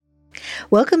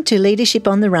Welcome to Leadership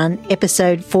on the Run,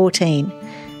 episode 14.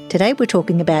 Today we're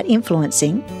talking about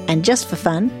influencing, and just for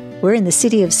fun, we're in the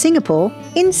city of Singapore,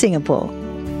 in Singapore.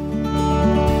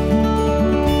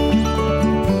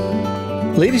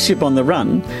 Leadership on the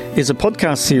Run is a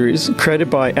podcast series created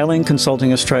by Allen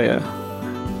Consulting Australia.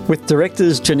 With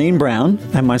directors Janine Brown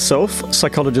and myself,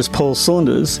 psychologist Paul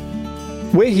Saunders,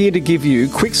 we're here to give you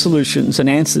quick solutions and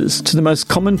answers to the most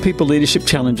common people leadership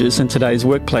challenges in today's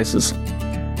workplaces.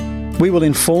 We will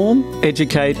inform,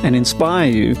 educate and inspire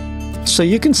you so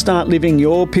you can start living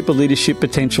your people leadership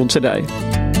potential today.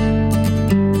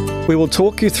 We will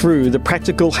talk you through the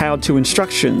practical how-to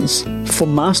instructions for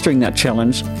mastering that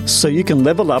challenge so you can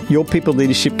level up your people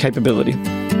leadership capability.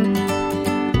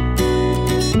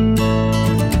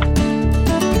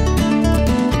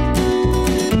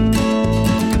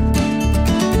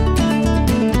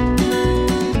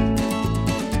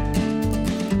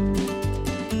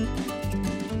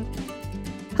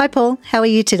 Hi Paul, how are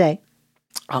you today?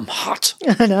 I'm hot.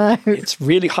 I know. It's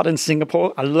really hot in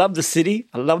Singapore. I love the city.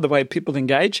 I love the way people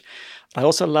engage. I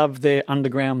also love their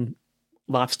underground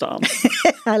lifestyle.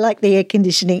 I like the air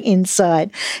conditioning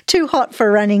inside. Too hot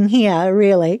for running here,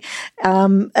 really.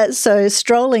 So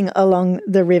strolling along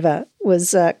the river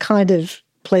was kind of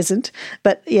pleasant.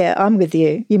 But yeah, I'm with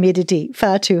you. Humidity,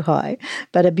 far too high,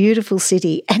 but a beautiful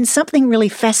city and something really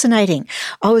fascinating.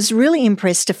 I was really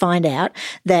impressed to find out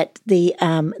that the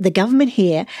government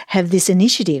here have this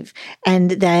initiative and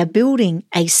they are building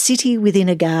a city within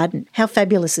a garden. How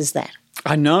fabulous is that?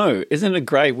 I know. Isn't it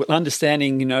great? Well,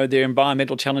 understanding, their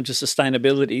environmental challenges,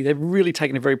 sustainability, they've really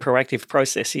taken a very proactive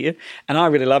process here, and I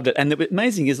really loved it. And the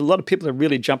amazing is a lot of people are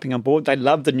really jumping on board. They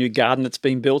love the new garden that's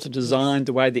been built and designed,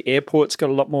 the way the airport's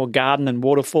got a lot more garden and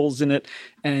waterfalls in it,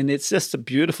 and it's just a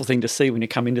beautiful thing to see when you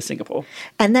come into Singapore.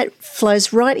 And that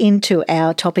flows right into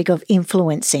our topic of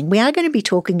influencing. We are going to be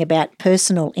talking about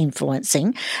personal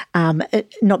influencing,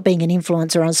 not being an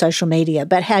influencer on social media,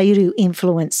 but how you do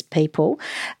influence people.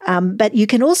 But you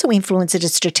can also influence at a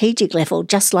strategic level,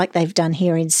 just like they've done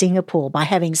here in Singapore, by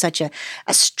having such a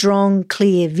strong,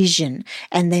 clear vision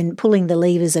and then pulling the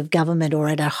levers of government or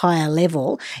at a higher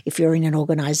level, if you're in an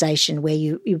organisation where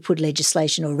you put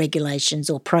legislation or regulations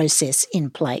or process in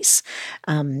place,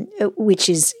 which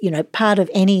is, part of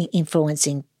any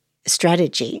influencing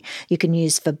strategy you can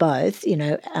use for both,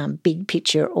 big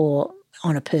picture or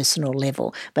on a personal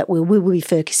level. But we will be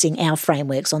focusing our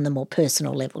frameworks on the more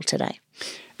personal level today.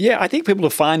 Yeah, I think people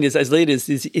will find as leaders,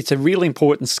 it's a really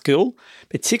important skill,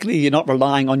 particularly you're not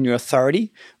relying on your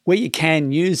authority, where you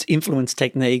can use influence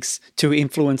techniques to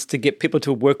influence, to get people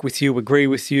to work with you, agree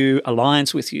with you,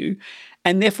 alliance with you.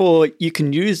 And therefore, you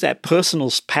can use that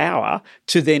personal power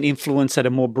to then influence at a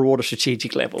more broader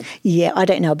strategic level. Yeah, I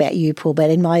don't know about you, Paul,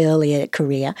 but in my earlier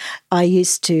career, I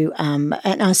used to, and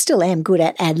I still am good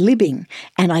at ad-libbing,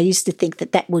 and I used to think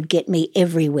that would get me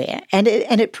everywhere. And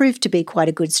it proved to be quite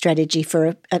a good strategy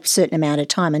for a certain amount of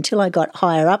time until I got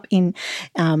higher up in,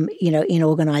 in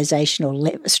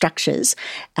organisational structures,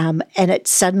 and it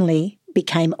suddenly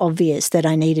became obvious that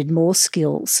I needed more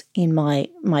skills in my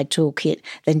toolkit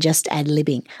than just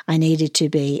ad-libbing. I needed to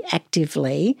be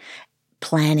actively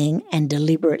planning and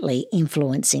deliberately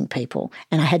influencing people,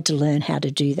 and I had to learn how to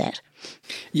do that.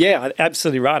 Yeah,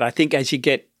 absolutely right. I think as you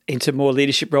get into more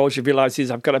leadership roles, you realise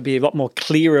I've got to be a lot more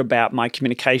clear about my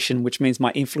communication, which means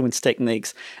my influence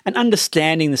techniques and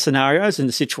understanding the scenarios and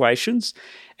the situations.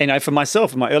 For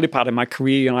myself, in my early part of my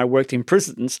career, I worked in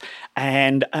prisons,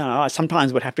 and I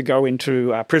sometimes would have to go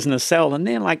into a prisoner's cell, and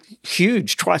they're like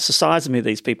huge, twice the size of me,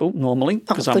 these people, normally.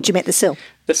 I thought you meant the cell.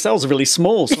 The cells are really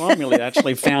small, so I'm really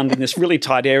actually found in this really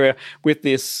tight area with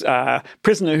this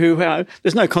prisoner who,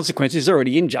 there's no consequences, he's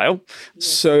already in jail. Yeah.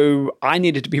 So I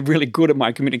needed to be really good at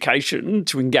my communication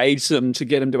to engage them, to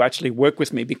get them to actually work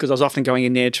with me, because I was often going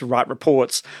in there to write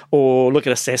reports or look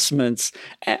at assessments,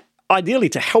 ideally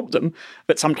to help them,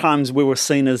 but sometimes we were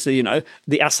seen as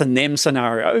the us and them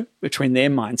scenario between their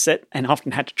mindset, and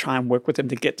often had to try and work with them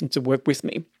to get them to work with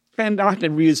me. And I had to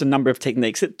use a number of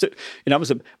techniques. It was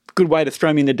a good way to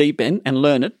throw me in the deep end and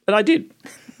learn it, but I did.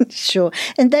 Sure.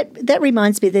 And that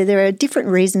reminds me that there are different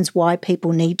reasons why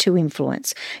people need to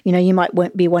influence. You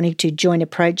might be wanting to join a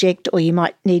project, or you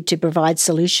might need to provide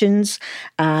solutions.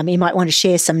 You might want to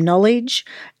share some knowledge.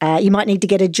 You might need to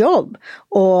get a job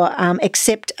or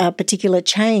accept a particular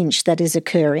change that is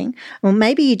occurring. Or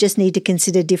maybe you just need to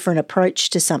consider a different approach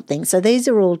to something. So these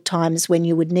are all times when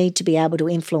you would need to be able to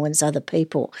influence other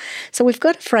people. So we've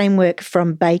got a framework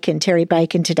from Terry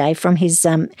Bacon today, from his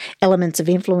Elements of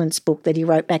Influence book that he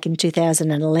wrote back in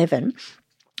 2011,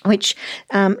 which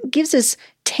gives us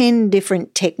 10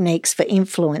 different techniques for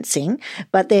influencing,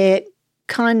 but they're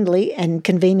kindly and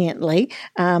conveniently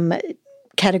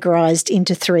categorised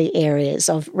into 3 areas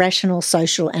of rational,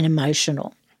 social and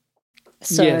emotional.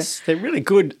 So, yes, they're really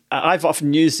good. I've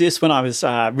often used this when I was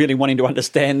really wanting to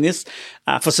understand this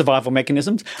for survival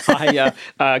mechanisms. I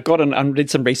got and did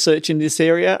some research in this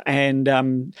area, and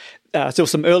there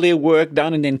was some earlier work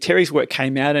done, and then Terry's work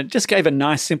came out, and it just gave a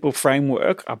nice, simple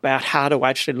framework about how to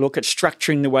actually look at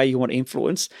structuring the way you want to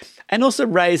influence, and also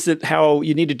raised how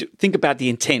you need to think about the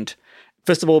intent.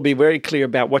 First of all, be very clear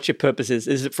about what your purpose is.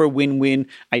 Is it for a win-win?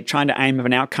 Are you trying to aim at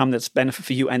an outcome that's benefit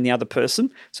for you and the other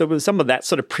person? So with some of that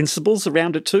sort of principles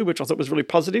around it too, which I thought was really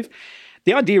positive.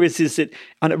 The idea is that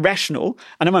on a rational,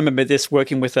 and I remember this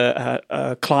working with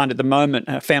a client at the moment,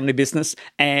 a family business,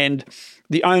 and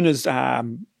the owners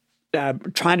trying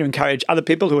to encourage other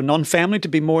people who are non-family to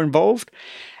be more involved.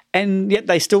 And yet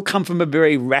they still come from a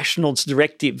very rational,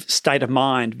 directive state of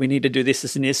mind. We need to do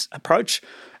this in this approach.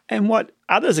 And what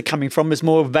others are coming from is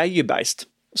more value-based.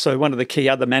 So one of the key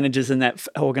other managers in that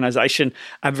organisation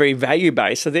are very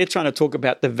value-based. So they're trying to talk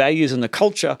about the values and the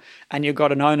culture, and you've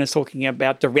got an owner talking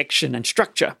about direction and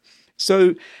structure.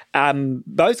 So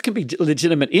both can be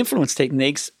legitimate influence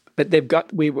techniques, but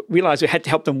we realised we had to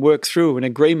help them work through an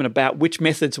agreement about which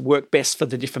methods work best for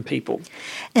the different people.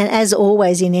 And as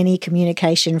always in any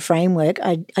communication framework,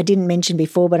 I didn't mention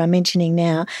before, but I'm mentioning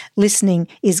now, listening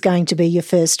is going to be your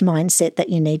first mindset that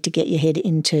you need to get your head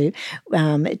into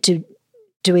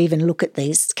to even look at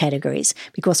these categories.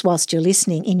 Because whilst you're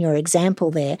listening, in your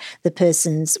example there, the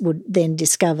persons would then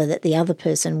discover that the other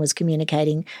person was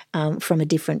communicating from a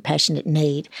different passionate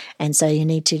need. And so you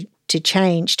need to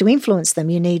change, to influence them,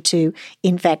 you need to,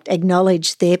 in fact,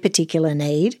 acknowledge their particular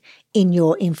need in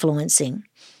your influencing.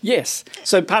 Yes.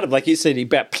 So part of, like you said,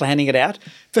 about planning it out.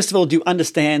 First of all, do you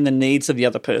understand the needs of the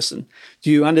other person? Do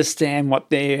you understand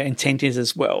what their intent is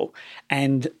as well?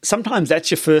 And sometimes that's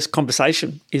your first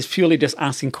conversation, is purely just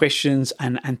asking questions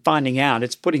and finding out.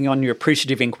 It's putting on your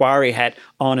appreciative inquiry hat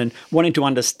on and wanting to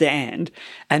understand.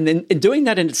 And then doing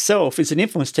that in itself is an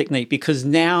influence technique, because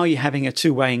now you're having a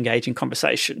two-way engaging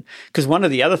conversation. Because one of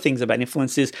the other things about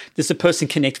influence is, does the person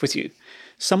connect with you?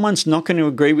 Someone's not going to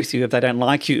agree with you if they don't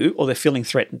like you or they're feeling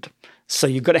threatened. So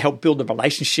you've got to help build a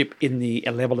relationship in the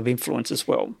level of influence as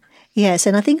well. Yes,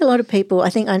 and I think a lot of people,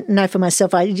 I know for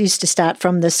myself, I used to start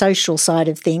from the social side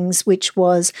of things, which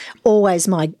was always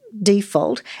my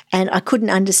default, and I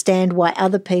couldn't understand why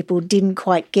other people didn't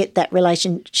quite get that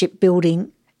relationship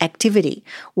building activity.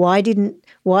 Why didn't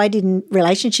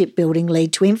relationship building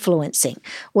lead to influencing?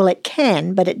 Well, it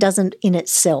can, but it doesn't in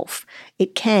itself.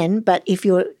 It can, but if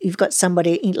you've got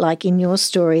somebody like in your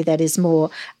story that is more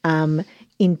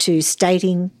into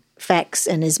stating facts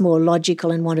and is more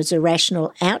logical and wants a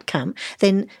rational outcome,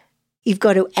 then you've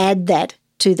got to add that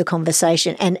to the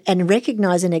conversation and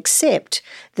recognise and accept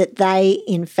that they,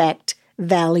 in fact,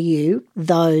 value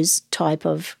those type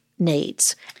of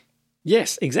needs.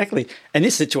 Yes, exactly. In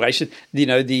this situation,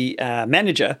 the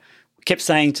manager kept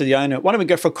saying to the owner, why don't we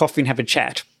go for a coffee and have a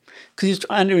chat? Because he's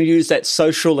trying to use that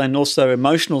social and also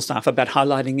emotional stuff about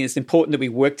highlighting it's important that we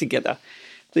work together.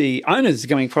 The owner's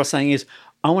going across saying is,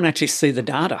 I want to actually see the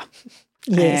data.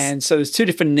 Yes. And so there's two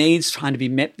different needs trying to be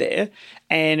met there.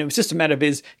 And it was just a matter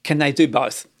of can they do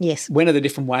both? Yes. When are the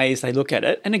different ways they look at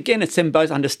it? And again, it's them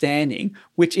both understanding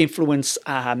which influence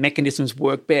mechanisms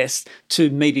work best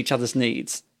to meet each other's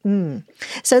needs. Mm.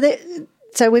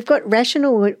 So we've got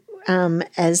rational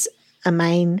as a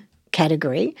main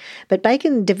category, but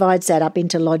Bacon divides that up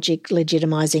into logic,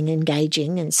 legitimising,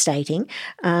 engaging and stating.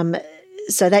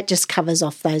 So that just covers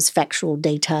off those factual,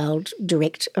 detailed,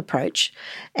 direct approach.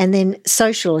 And then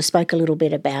social, I spoke a little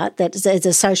bit about. That is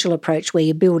a social approach where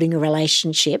you're building a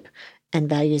relationship and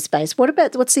values-based.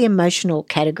 What's the emotional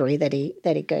category that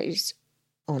he goes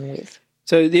on with?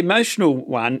 So the emotional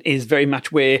one is very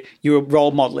much where you're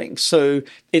role modelling. So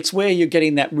it's where you're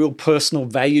getting that real personal,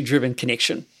 value-driven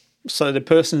connection. So the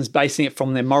person's basing it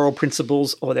from their moral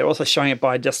principles, or they're also showing it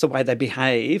by just the way they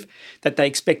behave, that they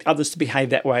expect others to behave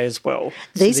that way as well.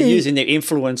 So they're using their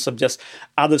influence of just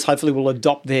others hopefully will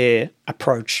adopt their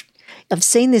approach. I've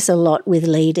seen this a lot with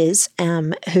leaders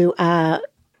who are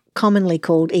commonly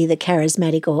called either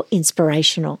charismatic or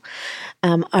inspirational.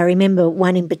 I remember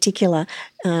one in particular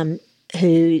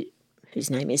whose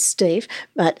name is Steve,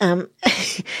 but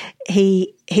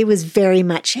he was very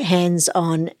much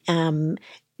hands-on,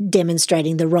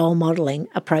 demonstrating the role modelling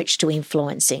approach to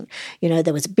influencing. You know,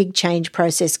 there was a big change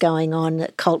process going on,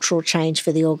 cultural change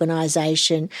for the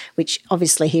organisation, which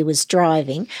obviously he was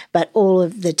driving, but all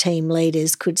of the team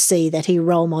leaders could see that he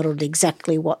role modelled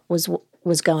exactly what was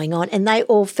was going on, and they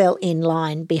all fell in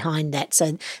line behind that.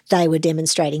 So they were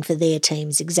demonstrating for their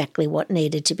teams exactly what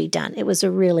needed to be done. It was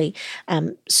a really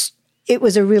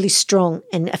strong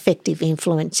and effective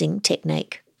influencing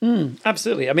technique.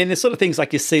 Absolutely. I mean, there's sort of things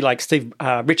like you see, like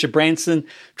Richard Branson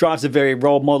drives a very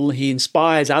role model. He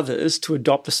inspires others to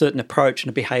adopt a certain approach and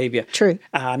a behaviour. True.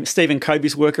 Stephen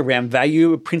Covey's work around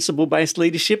value, principle-based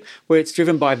leadership, where it's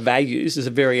driven by values, is a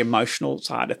very emotional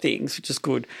side of things, which is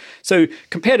good. So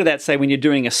compared to that, say, when you're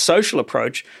doing a social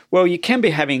approach, well, you can be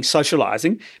having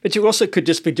socialising, but you also could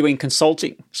just be doing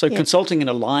consulting. So consulting and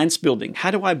alliance building.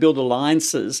 How do I build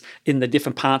alliances in the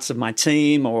different parts of my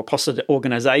team or possible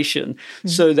organisation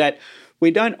so that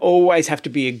we don't always have to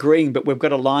be agreeing, but we've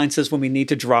got alliances when we need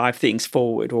to drive things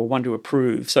forward or want to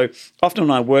approve. So often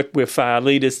when I work with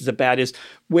leaders, it's about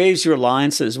where's your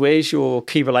alliances, where's your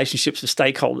key relationships with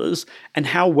stakeholders, and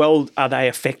how well are they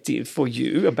effective for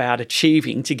you about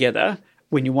achieving together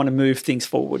when you want to move things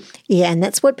forward. Yeah, and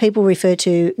that's what people refer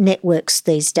to networks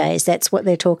these days. That's what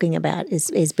they're talking about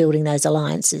is building those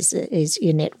alliances, is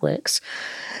your networks.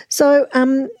 So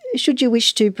should you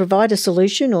wish to provide a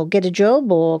solution or get a job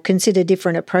or consider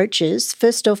different approaches,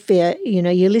 first off,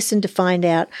 you listen to find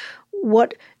out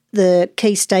what the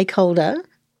key stakeholder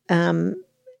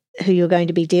who you're going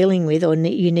to be dealing with or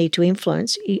you need to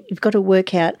influence, you've got to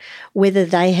work out whether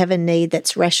they have a need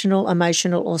that's rational,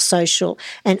 emotional or social.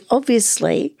 And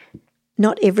obviously,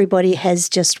 not everybody has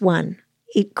just one.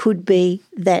 It could be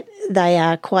that they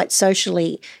are quite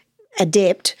socially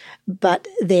adept, but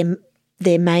their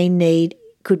main need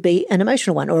could be an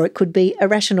emotional one, or it could be a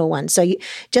rational one. So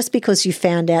just because you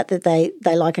found out that they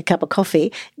like a cup of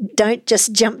coffee, don't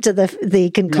just jump to the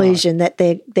conclusion that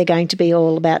they're going to be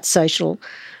all about social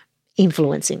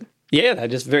influencing. Yeah, they're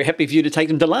just very happy for you to take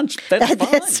them to lunch. That's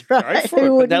fine. That's right. Go for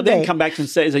it. But they'll then come back and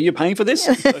say, are you paying for this?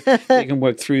 So you can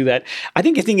work through that. I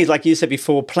think the thing is, like you said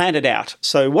before, plan it out.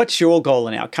 So what's your goal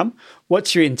and outcome?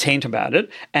 What's your intent about it?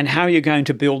 And how you're going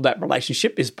to build that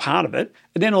relationship is part of it.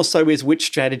 And then also is which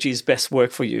strategies best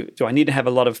work for you. Do I need to have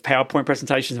a lot of PowerPoint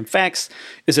presentations and facts?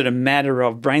 Is it a matter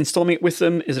of brainstorming it with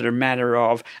them? Is it a matter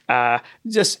of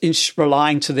just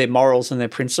relying to their morals and their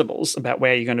principles about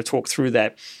where you're going to talk through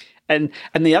that? And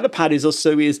the other part is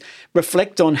also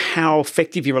reflect on how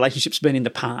effective your relationship's been in the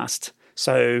past.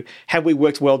 So have we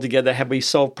worked well together? Have we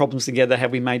solved problems together?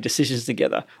 Have we made decisions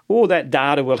together? All that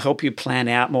data will help you plan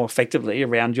out more effectively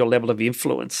around your level of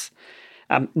influence.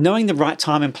 Knowing the right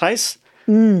time and place,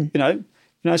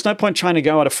 it's no point trying to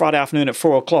go on a Friday afternoon at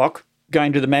 4:00,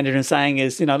 going to the manager and saying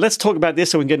let's talk about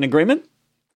this so we can get an agreement.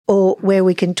 Or where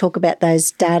we can talk about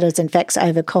those data and facts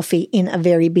over coffee in a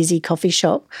very busy coffee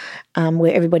shop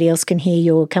where everybody else can hear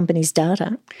your company's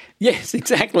data. Yes,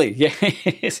 exactly.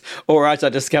 Yes. Or as I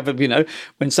discovered,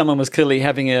 when someone was clearly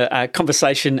having a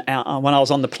conversation when I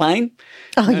was on the plane.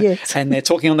 Yes. And they're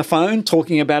talking on the phone,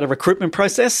 talking about a recruitment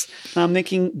process. And I'm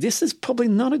thinking, this is probably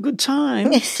not a good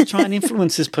time to try and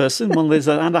influence this person when there's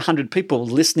under 100 people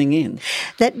listening in.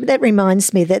 That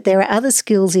reminds me that there are other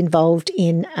skills involved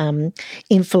in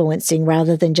influencing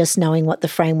rather than just knowing what the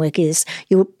framework is.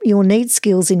 You'll need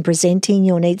skills in presenting,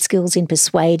 you'll need skills in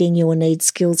persuading, you'll need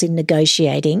skills in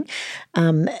negotiating,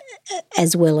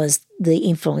 as well as the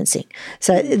influencing.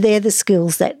 So they're the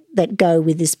skills that go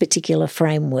with this particular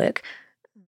framework.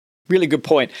 Really good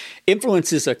point.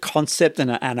 Influence is a concept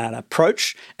and an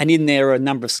approach, and in there are a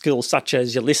number of skills such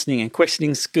as your listening and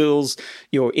questioning skills,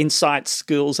 your insight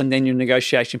skills, and then your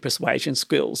negotiation persuasion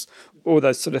skills, all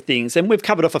those sort of things. And we've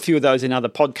covered off a few of those in other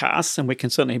podcasts, and we can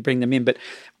certainly bring them in. But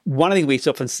one of the things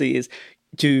we often see is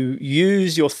to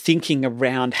use your thinking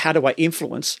around how do I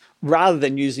influence rather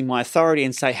than using my authority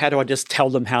and say, how do I just tell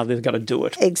them how they've got to do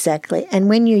it? Exactly. And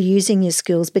when you're using your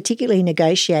skills, particularly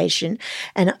negotiation,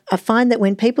 and I find that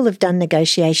when people have done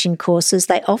negotiation courses,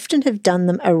 they often have done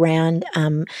them around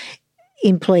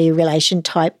employee relation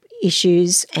type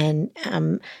issues, and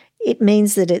it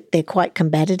means that they're quite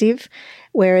combative.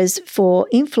 Whereas for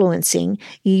influencing,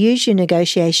 you use your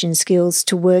negotiation skills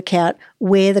to work out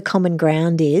where the common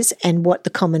ground is and what the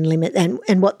common limit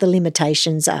and what the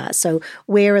limitations are. So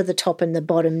where are the top and the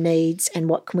bottom needs, and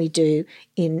what can we do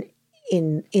in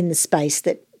the space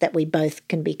that we both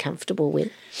can be comfortable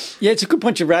with. Yeah, it's a good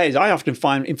point you raise. I often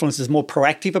find influence is a more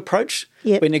proactive approach.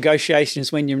 Yep. Where negotiation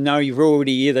is when you're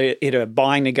already either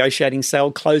buying, negotiating,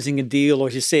 sell, closing a deal, or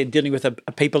as you said, dealing with a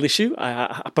people issue,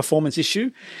 a performance issue.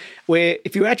 Where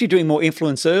if you're actually doing more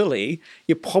influence early,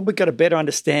 you've probably got a better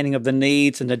understanding of the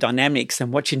needs and the dynamics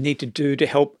and what you need to do to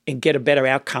help and get a better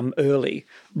outcome early,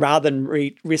 rather than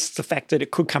risk the fact that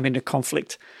it could come into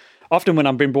conflict. Often when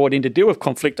I've been brought in to deal with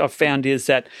conflict, I've found is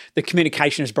that the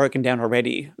communication is broken down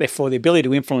already. Therefore, the ability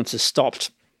to influence is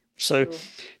stopped. So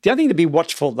the other thing to be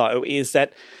watchful, though, is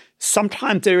that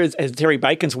sometimes there is, as Terry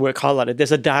Bacon's work highlighted,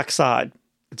 there's a dark side.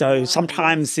 So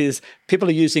sometimes people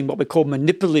are using what we call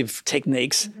manipulative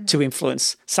techniques to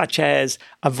influence, such as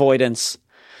avoidance.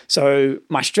 So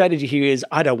my strategy here is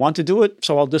I don't want to do it,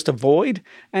 so I'll just avoid.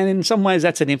 And in some ways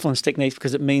that's an influence technique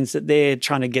because it means that they're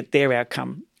trying to get their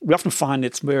outcome. We often find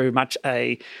it's very much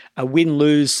a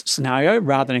win-lose scenario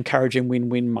rather than encouraging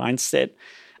win-win mindset.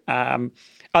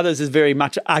 Others is very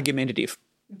much argumentative.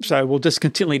 So we'll just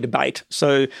continually debate.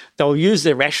 So they'll use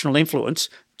their rational influence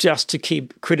just to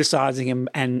keep criticising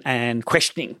and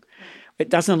questioning. It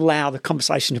doesn't allow the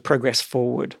conversation to progress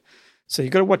forward. So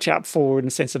you've got to watch out for, in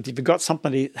the sense of if you've got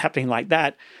something happening like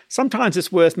that, sometimes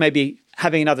it's worth maybe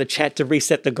having another chat to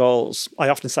reset the goals. I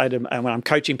often say to them, when I'm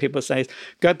coaching people, say,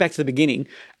 go back to the beginning,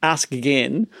 ask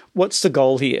again, what's the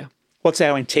goal here? What's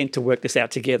our intent to work this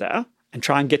out together? And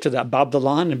try and get to the above the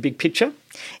line and big picture.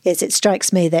 Yes, it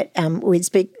strikes me that we've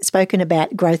spoken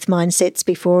about growth mindsets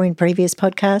before in previous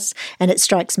podcasts, and it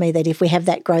strikes me that if we have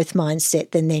that growth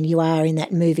mindset, then you are in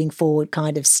that moving forward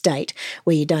kind of state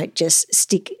where you don't just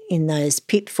stick in those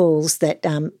pitfalls that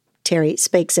Terry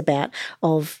speaks about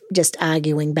of just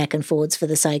arguing back and forwards for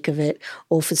the sake of it,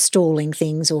 or for stalling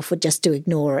things, or for just to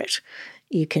ignore it.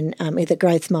 You can, with a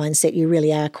growth mindset, you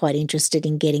really are quite interested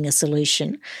in getting a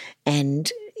solution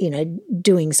and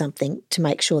doing something to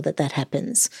make sure that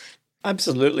happens.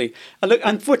 Absolutely. Look,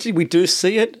 unfortunately, we do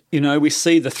see it. We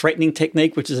see the threatening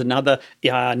technique, which is another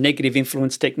negative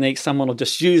influence technique. Someone will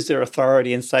just use their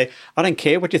authority and say, I don't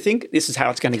care what you think, this is how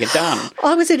it's going to get done.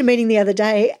 I was at a meeting the other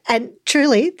day and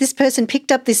truly this person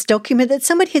picked up this document that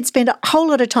somebody had spent a whole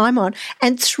lot of time on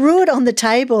and threw it on the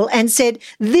table and said,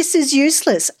 this is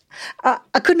useless.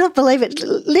 I could not believe it.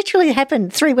 Literally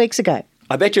happened 3 weeks ago.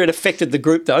 I bet you it affected the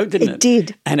group though, didn't it? It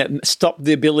did. And it stopped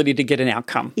the ability to get an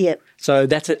outcome. Yep. So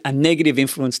that's a negative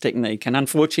influence technique. And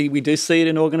unfortunately, we do see it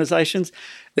in organisations.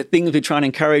 The things we try and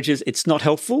encourage is it's not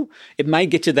helpful. It may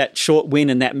get you that short win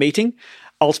in that meeting.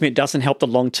 Ultimately, it doesn't help the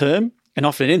long term. And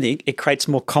often anything, it creates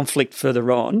more conflict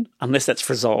further on unless that's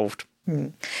resolved.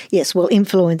 Yes, well,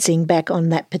 influencing back on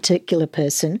that particular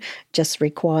person just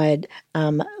required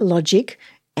logic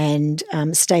and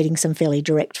stating some fairly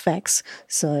direct facts.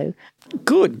 So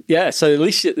good, yeah. So at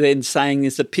least then saying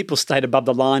is that people stayed above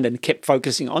the line and kept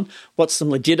focusing on what's some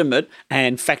legitimate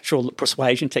and factual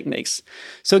persuasion techniques.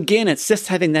 So again, it's just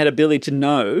having that ability to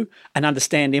know and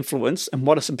understand influence and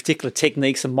what are some particular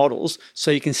techniques and models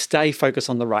so you can stay focused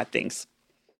on the right things.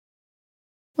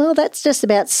 Well, that's just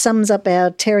about sums up our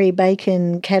Terry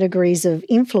Bacon categories of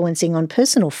influencing on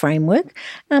personal framework.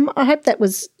 I hope that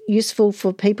was useful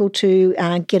for people to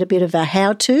get a bit of a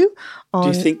how-to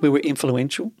on... Do you think we were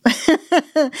influential?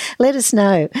 Let us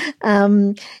know.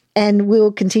 And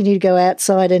we'll continue to go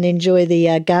outside and enjoy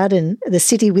the garden, the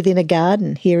city within a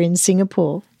garden here in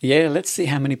Singapore. Yeah, let's see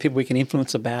how many people we can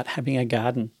influence about having a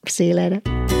garden. See you later.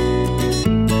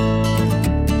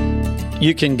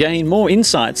 You can gain more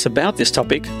insights about this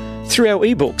topic through our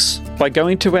ebooks by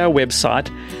going to our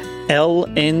website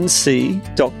lnc.com.au.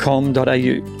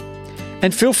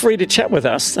 And feel free to chat with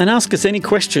us and ask us any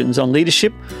questions on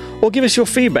leadership or give us your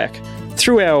feedback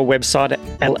through our website at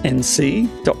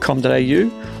lnc.com.au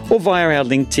or via our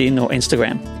LinkedIn or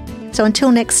Instagram. So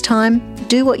until next time,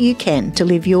 do what you can to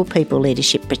live your people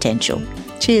leadership potential.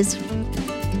 Cheers.